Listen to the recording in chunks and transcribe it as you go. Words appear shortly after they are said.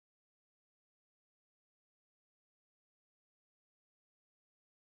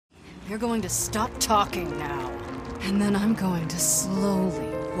you're going to stop talking now. And then I'm going to slowly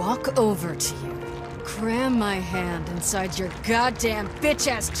walk over to you, cram my hand inside your goddamn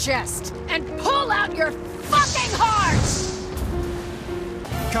bitch-ass chest, and pull out your fucking heart!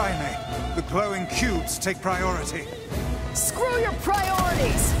 Kaine, the glowing cubes take priority. Screw your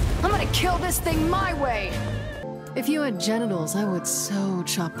priorities! I'm gonna kill this thing my way! If you had genitals, I would so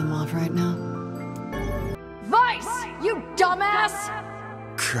chop them off right now. Vice! You dumbass!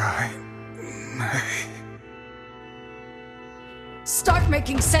 Kaine. Start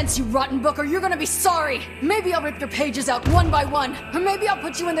making sense, you rotten book, or you're gonna be sorry! Maybe I'll rip your pages out one by one, or maybe I'll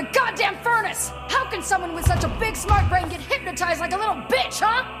put you in the goddamn furnace! How can someone with such a big smart brain get hypnotized like a little bitch,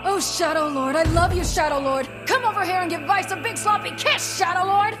 huh? Oh, Shadow Lord, I love you, Shadow Lord! Come over here and give Vice a big sloppy kiss, Shadow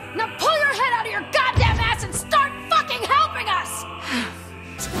Lord! Now pull your head out of your goddamn ass and start fucking helping us!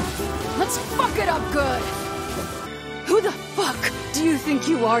 Let's fuck it up good! Who the fuck do you think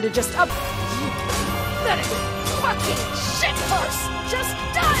you are to just up... That is fucking shit first! Just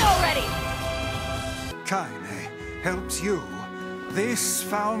die already! Kaine helps you. This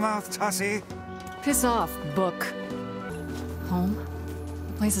foul-mouthed hussy. Piss off, book. Home?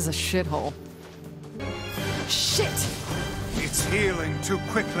 The place is a shithole. Shit! It's healing too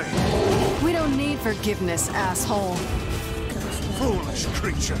quickly. We don't need forgiveness, asshole. Foolish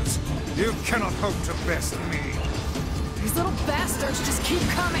creatures. You cannot hope to best me. These little bastards just keep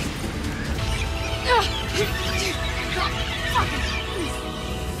coming.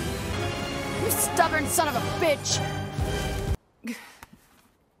 You stubborn son of a bitch!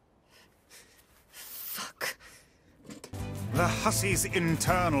 Fuck. The hussy's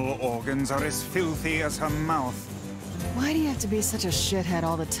internal organs are as filthy as her mouth. Why do you have to be such a shithead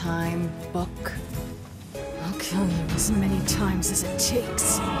all the time, book? I'll kill you as many times as it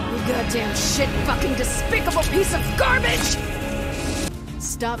takes. You goddamn shit-fucking despicable piece of garbage!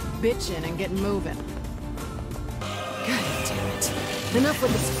 Stop bitching and get moving. God damn it. Enough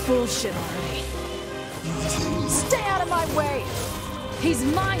with this bullshit already. Stay out of my way! He's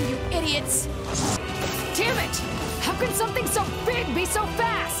mine, you idiots! Damn it! How can something so big be so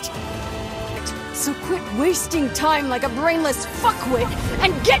fast? So quit wasting time like a brainless fuckwit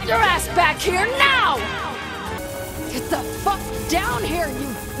and get your ass back here now! Get the fuck down here,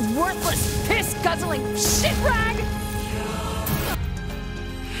 you worthless, piss-guzzling shit rag!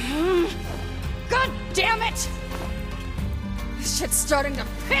 God damn it! This shit's starting to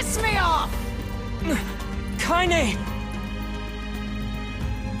piss me off! Kaine!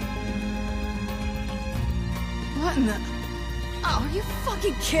 What in the... Oh, are you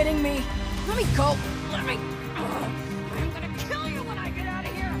fucking kidding me? Let me go. Let me... I'm gonna kill you when I get out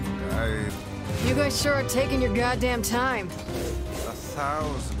of here! You guys sure are taking your goddamn time.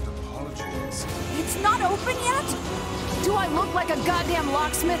 1,000 apologies. It's not open yet? Do I look like a goddamn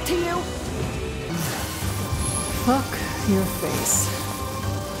locksmith to you? Fuck your face.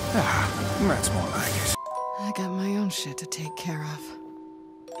 Ah, that's more like it. I got my own shit to take care of.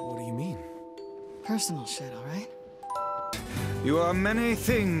 What do you mean? Personal shit, alright? You are many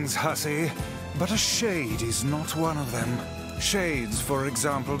things, hussy, but a shade is not one of them. Shades, for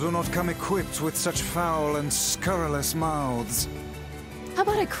example, do not come equipped with such foul and scurrilous mouths. How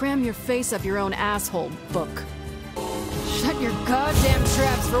about I cram your face up your own asshole, book? Shut your goddamn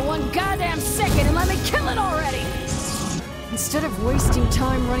traps for one goddamn second and let me kill it already! Instead of wasting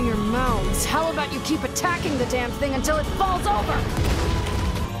time running your mouths, how about you keep attacking the damn thing until it falls over?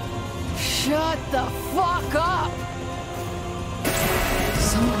 Shut the fuck up!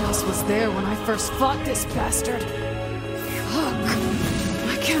 Someone else was there when I first fought this bastard. Fuck.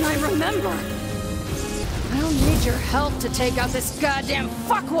 Why can't I remember? I don't need your help to take out this goddamn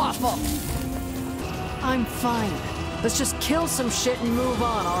fuckwaffle! I'm fine. Let's just kill some shit and move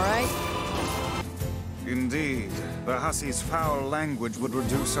on, alright? Indeed. The hussy's foul language would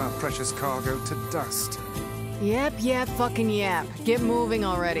reduce our precious cargo to dust. Yep, fucking yap. Get moving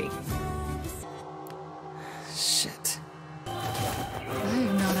already. Shit. I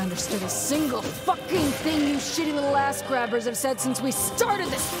have not understood a single fucking thing you shitty little ass grabbers have said since we started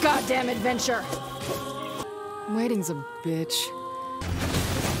this goddamn adventure. Waiting's a bitch.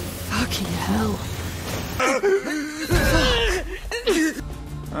 Fucking hell.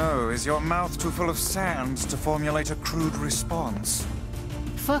 Oh, is your mouth too full of sand to formulate a crude response?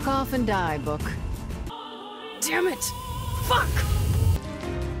 Fuck off and die, book. Damn it! Fuck!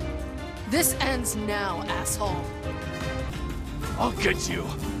 This ends now, asshole. I'll get you!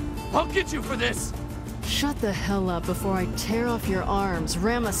 I'll get you for this! Shut the hell up before I tear off your arms,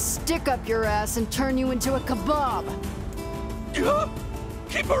 ram a stick up your ass, and turn you into a kebab!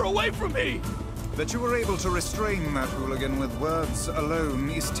 Keep her away from me! That you were able to restrain that hooligan with words alone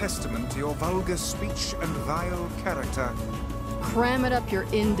is testament to your vulgar speech and vile character. Cram it up your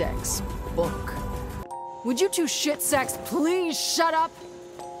index, book. Would you two shit sacks please shut up?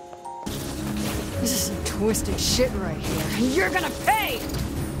 This is some twisted shit right here, and you're gonna pay!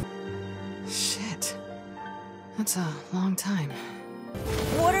 Shit. That's a long time.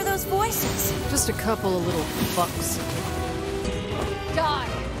 What are those voices? Just a couple of little fucks. Die!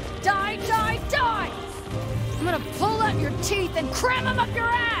 Die, die, die! I'm gonna pull out your teeth and cram them up your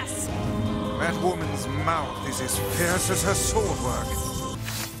ass! That woman's mouth is as fierce as her swordwork.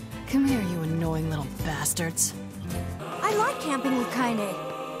 Come here, you annoying little bastards. I like camping with Kaine.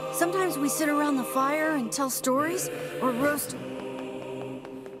 Sometimes we sit around the fire and tell stories, or roast...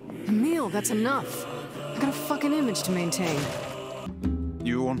 Emil, that's enough. I got a fucking image to maintain.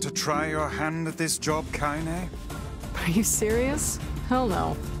 You want to try your hand at this job, Kaine? Are you serious? Hell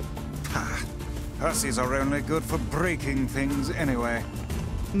no. Ha! Hussies are only good for breaking things anyway.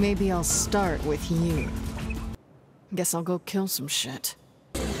 Maybe I'll start with you. Guess I'll go kill some shit.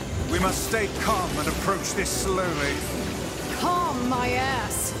 We must stay calm and approach this slowly. Calm my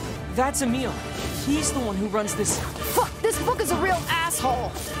ass! That's Emil. He's the one who runs this... Fuck! This book is a real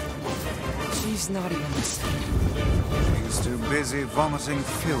asshole! She's not even listening. He's too busy vomiting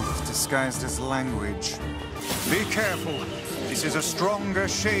filth disguised as language. Be careful. This is a stronger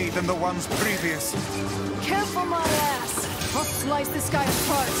shade than the ones previous. Careful my ass! I'll slice this guy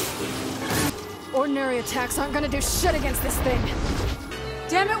apart. Ordinary attacks aren't gonna do shit against this thing.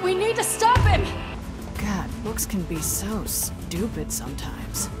 Damn it, we need to stop him! God, books can be so stupid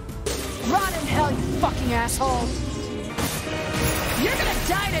sometimes. Rot in hell, you fucking asshole! You're gonna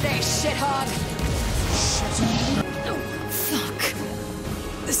die today, shithog! Shit. Oh,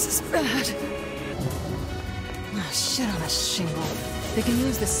 fuck. This is bad. Oh, shit on a shingle. They can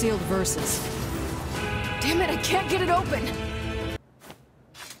use the sealed verses. Damn it, I can't get it open!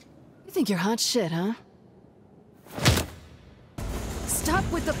 You think you're hot shit, huh? Stop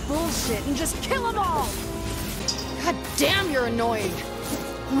with the bullshit and just kill them all! God damn, you're annoying!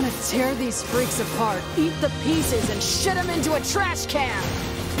 I want to tear these freaks apart, eat the pieces, and shit them into a trash can!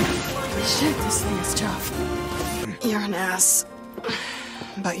 Shit, this thing is tough. You're an ass.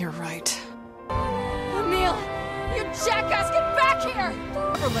 But you're right. Emil! You jackass, get back here!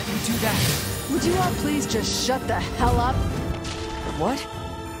 Never let you do that. Would you all please just shut the hell up? What?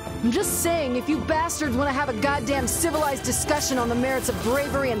 I'm just saying, if you bastards want to have a goddamn civilized discussion on the merits of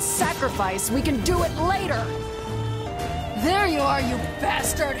bravery and sacrifice, we can do it later! There you are, you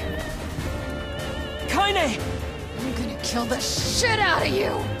bastard! Kaine! I'm gonna kill the shit out of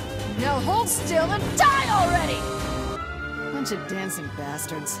you! Now hold still and die already! Bunch of dancing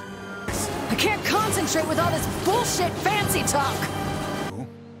bastards. I can't concentrate with all this bullshit fancy talk!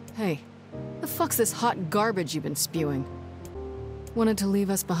 Hey, the fuck's this hot garbage you've been spewing? Wanted to leave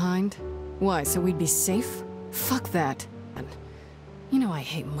us behind? Why, so we'd be safe? Fuck that. You know I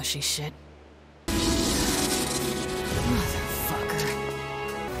hate mushy shit. Motherfucker.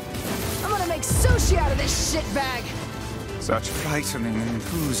 I'm gonna make sushi out of this shitbag! Such frightening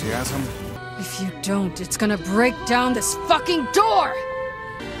enthusiasm. If you don't, it's gonna break down this fucking door!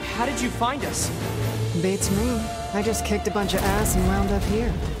 How did you find us? Beats me. I just kicked a bunch of ass and wound up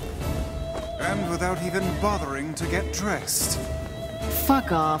here. And without even bothering to get dressed.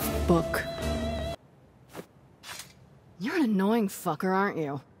 Fuck off, book. You're an annoying fucker, aren't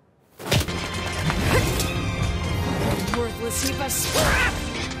you? Worthless heap of scrap!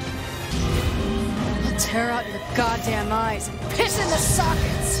 I'll tear out your goddamn eyes and piss in the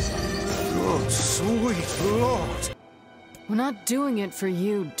sockets! Good sweet lord. We're not doing it for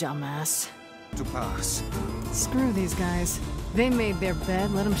you, dumbass. To pass. Screw these guys. They made their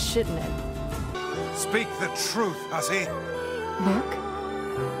bed, let them shit in it. Speak the truth, hussy. Book?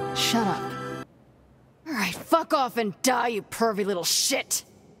 Shut up. Alright, fuck off and die, you pervy little shit!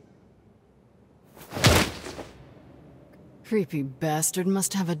 Creepy bastard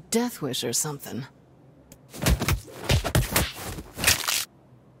must have a death wish or something.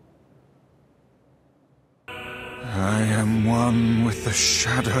 I am one with the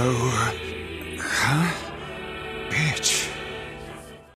shadow. Huh? Bitch.